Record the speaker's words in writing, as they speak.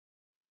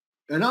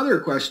Another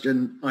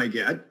question I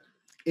get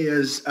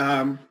is,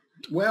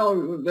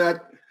 well,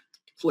 that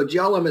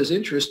flagellum is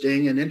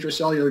interesting and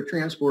intracellular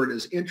transport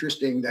is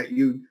interesting that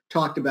you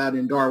talked about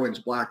in Darwin's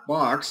black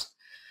box,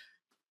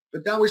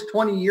 but that was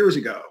 20 years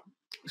ago.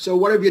 So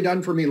what have you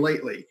done for me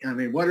lately? I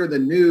mean, what are the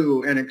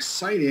new and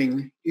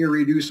exciting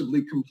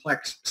irreducibly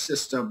complex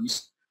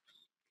systems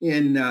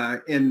in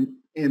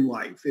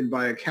life, in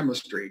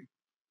biochemistry?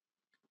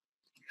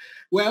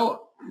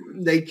 Well,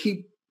 they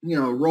keep,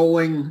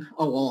 rolling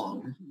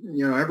along.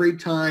 Every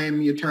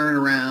time you turn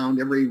around,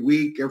 every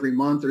week, every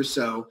month or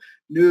so,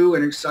 new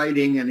and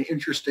exciting and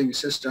interesting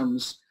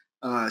systems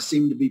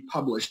seem to be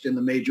published in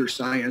the major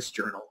science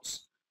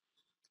journals.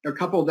 A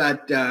couple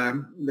that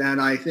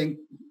I think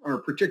are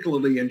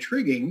particularly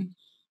intriguing.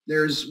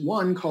 There's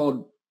one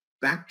called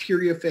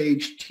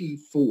bacteriophage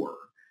T4.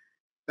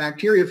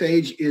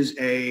 Bacteriophage is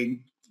a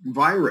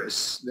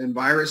virus, and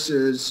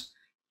viruses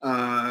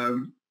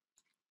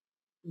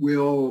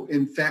will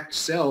infect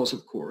cells,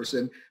 of course,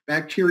 and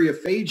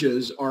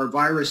bacteriophages are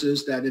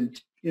viruses that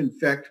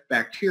infect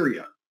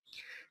bacteria.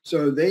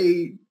 So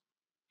they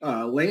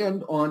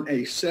land on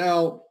a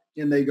cell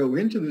and they go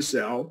into the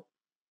cell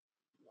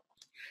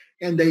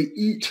and they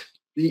eat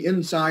the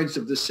insides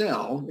of the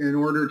cell in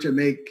order to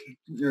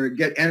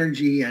get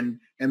energy and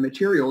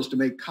materials to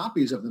make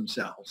copies of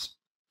themselves.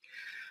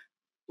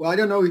 Well, I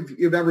don't know if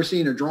you've ever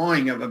seen a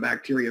drawing of a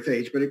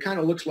bacteriophage, but it kind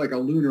of looks like a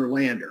lunar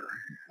lander,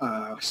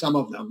 some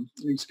of them.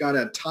 It's got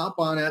a top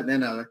on it and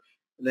then a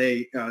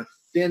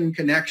thin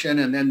connection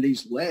and then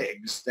these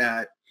legs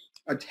that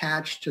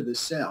attach to the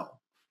cell.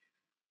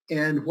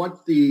 And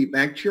what the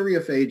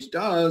bacteriophage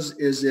does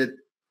is it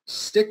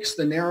sticks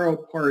the narrow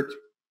part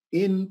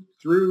in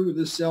through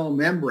the cell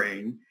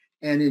membrane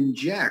and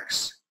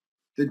injects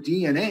the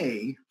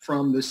DNA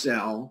from the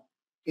cell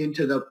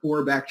into the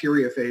poor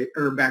bacteriophage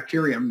or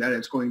bacterium that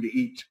it's going to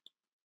eat.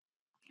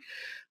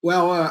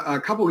 Well, a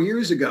couple of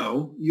years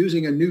ago,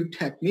 using a new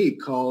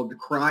technique called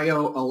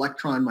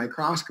cryo-electron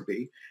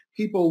microscopy,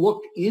 people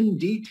looked in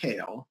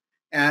detail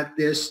at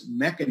this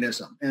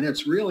mechanism, and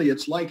it's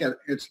like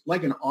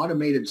an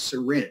automated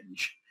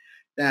syringe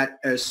that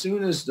as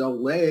soon as the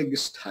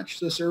legs touch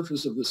the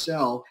surface of the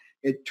cell,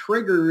 it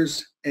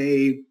triggers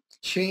a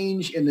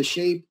change in the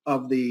shape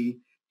of the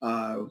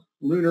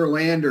lunar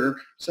lander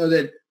so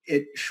that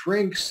it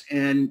shrinks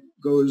and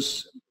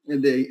goes,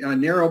 the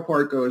narrow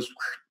part goes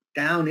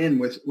down in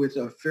with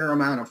a fair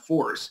amount of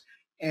force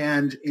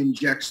and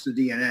injects the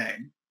DNA.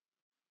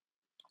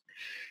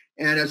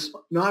 And it's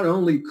not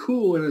only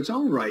cool in its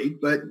own right,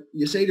 but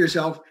you say to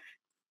yourself,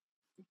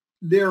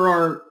 there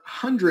are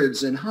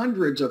hundreds and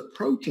hundreds of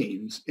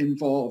proteins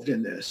involved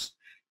in this,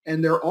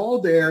 and they're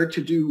all there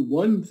to do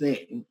one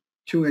thing,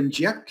 to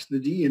inject the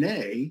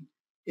DNA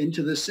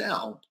into the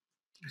cell.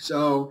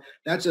 So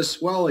that's a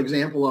swell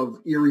example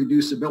of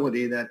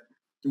irreducibility that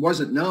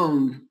wasn't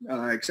known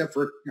except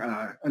for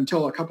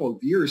until a couple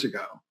of years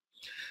ago.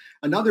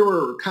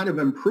 Another kind of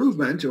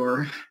improvement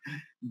or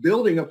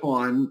building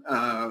upon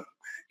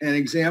an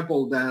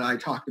example that I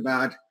talked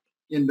about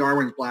in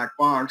Darwin's black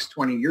box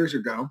 20 years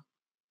ago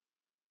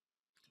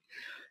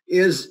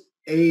is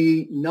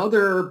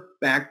another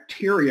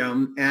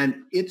bacterium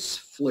and its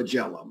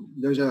flagellum.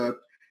 There's a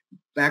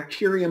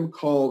bacterium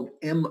called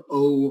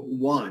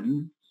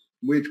MO1,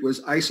 which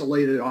was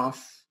isolated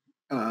off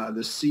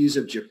the seas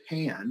of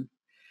Japan.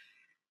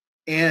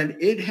 And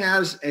it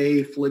has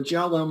a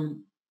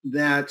flagellum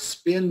that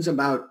spins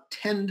about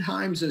 10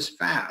 times as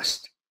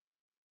fast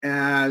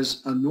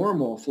as a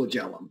normal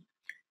flagellum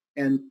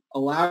and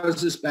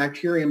allows this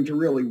bacterium to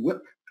really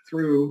whip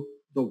through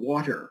the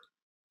water.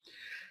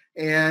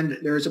 And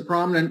there's a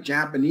prominent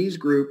Japanese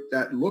group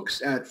that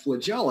looks at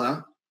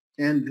flagella,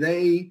 and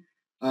they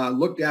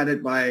looked at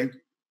it by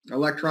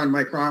electron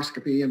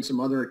microscopy and some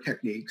other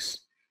techniques.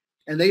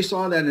 And they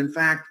saw that, in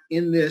fact,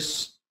 in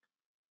this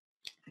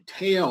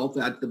tail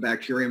that the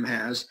bacterium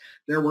has,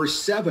 there were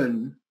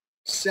 7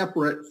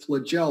 separate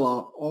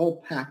flagella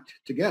all packed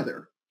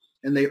together.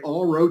 And they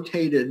all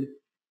rotated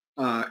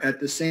at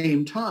the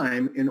same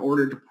time in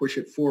order to push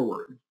it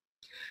forward.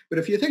 But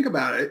if you think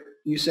about it,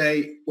 you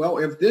say, well,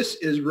 if this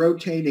is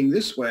rotating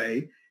this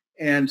way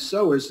and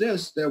so is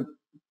this,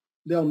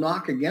 they'll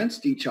knock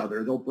against each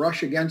other, they'll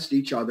brush against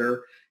each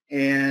other,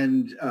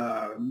 and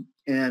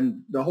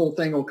the whole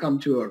thing will come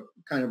to a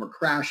kind of a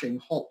crashing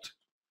halt.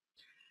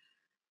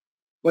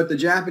 But the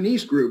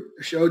Japanese group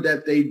showed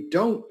that they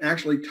don't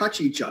actually touch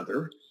each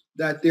other,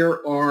 that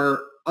there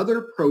are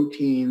other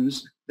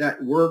proteins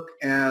that work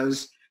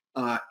as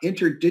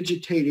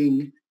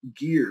interdigitating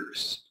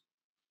gears.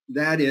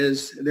 That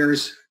is,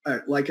 there's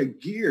like a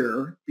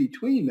gear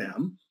between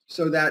them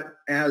so that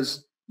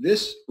as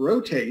this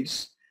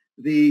rotates,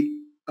 the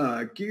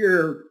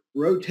gear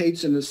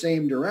rotates in the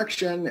same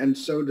direction, and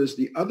so does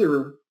the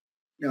other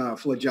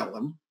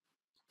flagellum,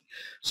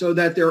 so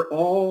that they're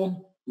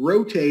all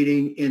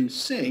rotating in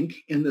sync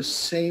in the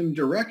same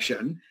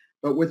direction.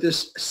 But with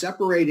this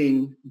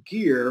separating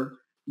gear,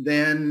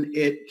 then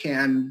it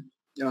can,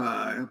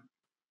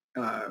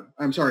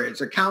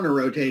 it's a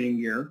counter-rotating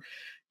gear.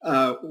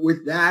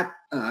 with that,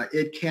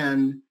 they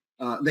can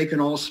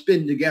all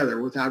spin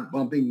together without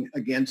bumping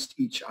against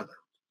each other.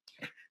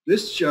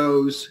 This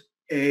shows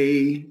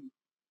a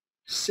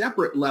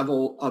separate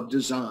level of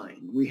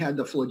design. We had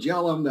the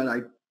flagellum that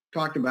I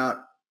talked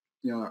about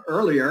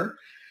earlier,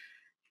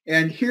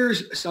 and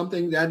here's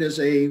something that is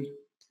a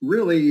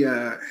really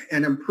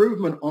an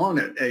improvement on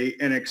it,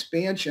 an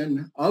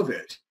expansion of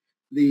it.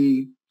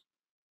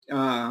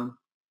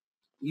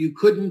 You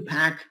couldn't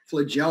pack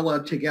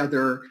flagella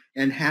together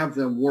and have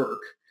them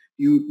work.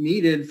 You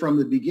needed from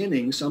the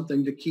beginning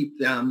something to keep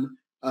them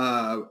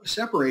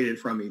separated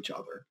from each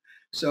other.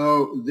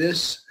 So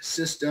this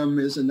system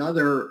is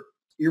another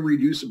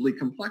irreducibly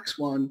complex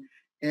one,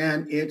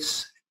 and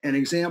it's an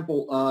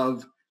example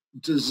of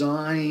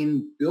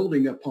design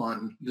building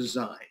upon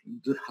design,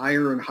 the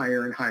higher and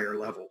higher and higher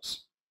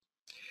levels.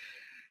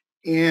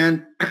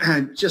 And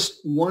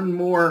just one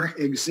more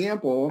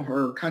example,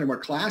 or kind of a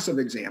class of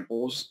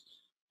examples,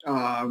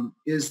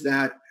 is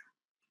that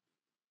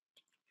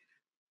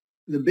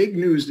the big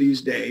news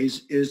these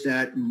days is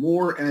that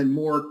more and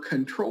more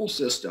control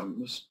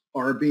systems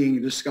are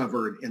being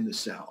discovered in the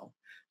cell,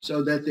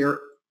 so that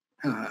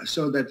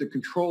the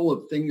control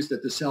of things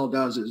that the cell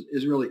does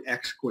is really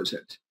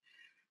exquisite.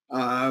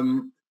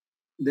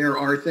 There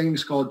are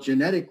things called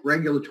genetic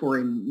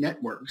regulatory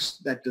networks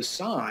that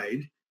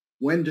decide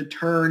when to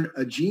turn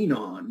a gene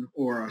on,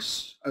 or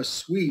a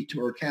suite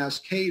or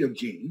cascade of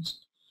genes.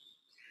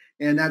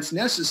 And that's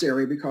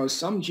necessary because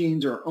some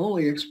genes are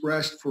only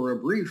expressed for a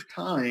brief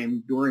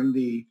time during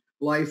the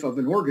life of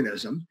an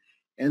organism,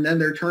 and then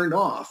they're turned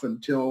off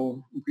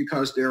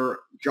because their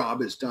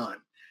job is done.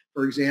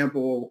 For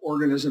example,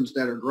 organisms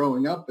that are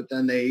growing up, but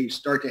then they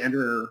start to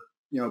enter,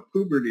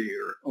 puberty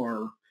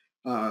or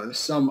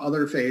some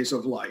other phase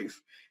of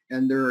life.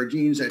 And there are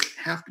genes that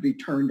have to be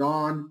turned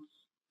on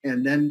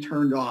and then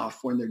turned off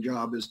when their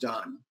job is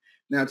done.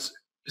 And that's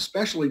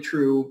especially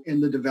true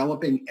in the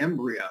developing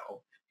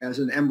embryo. As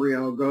an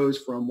embryo goes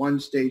from one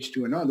stage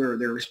to another,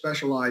 there are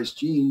specialized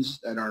genes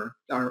that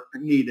are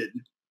needed.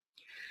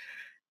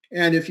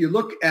 And if you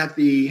look at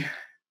the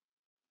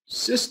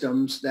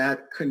systems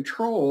that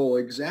control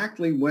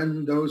exactly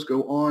when those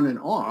go on and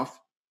off,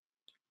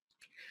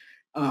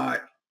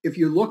 if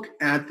you look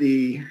at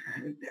you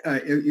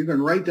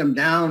can write them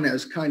down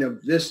as kind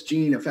of this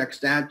gene affects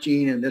that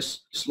gene and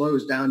this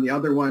slows down the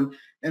other one.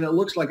 And it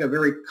looks like a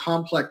very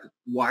complex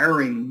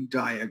wiring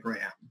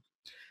diagram.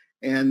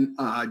 And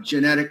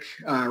genetic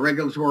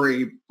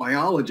regulatory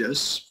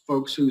biologists,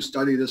 folks who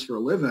study this for a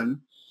living,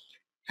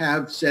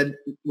 have said,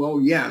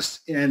 well,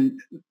 yes. And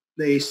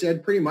they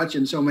said pretty much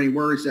in so many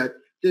words that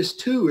this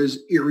too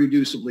is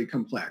irreducibly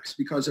complex,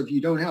 because if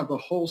you don't have the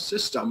whole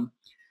system,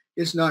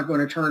 it's not going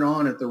to turn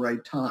on at the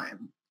right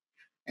time.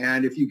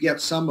 And if you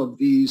get some of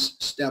these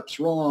steps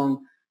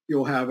wrong,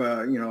 you'll have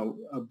a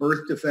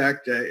birth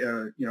defect,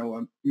 a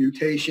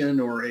mutation,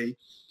 or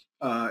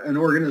an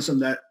organism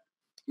that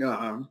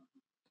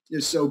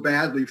is so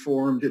badly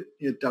formed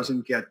it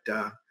doesn't get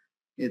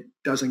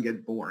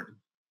born.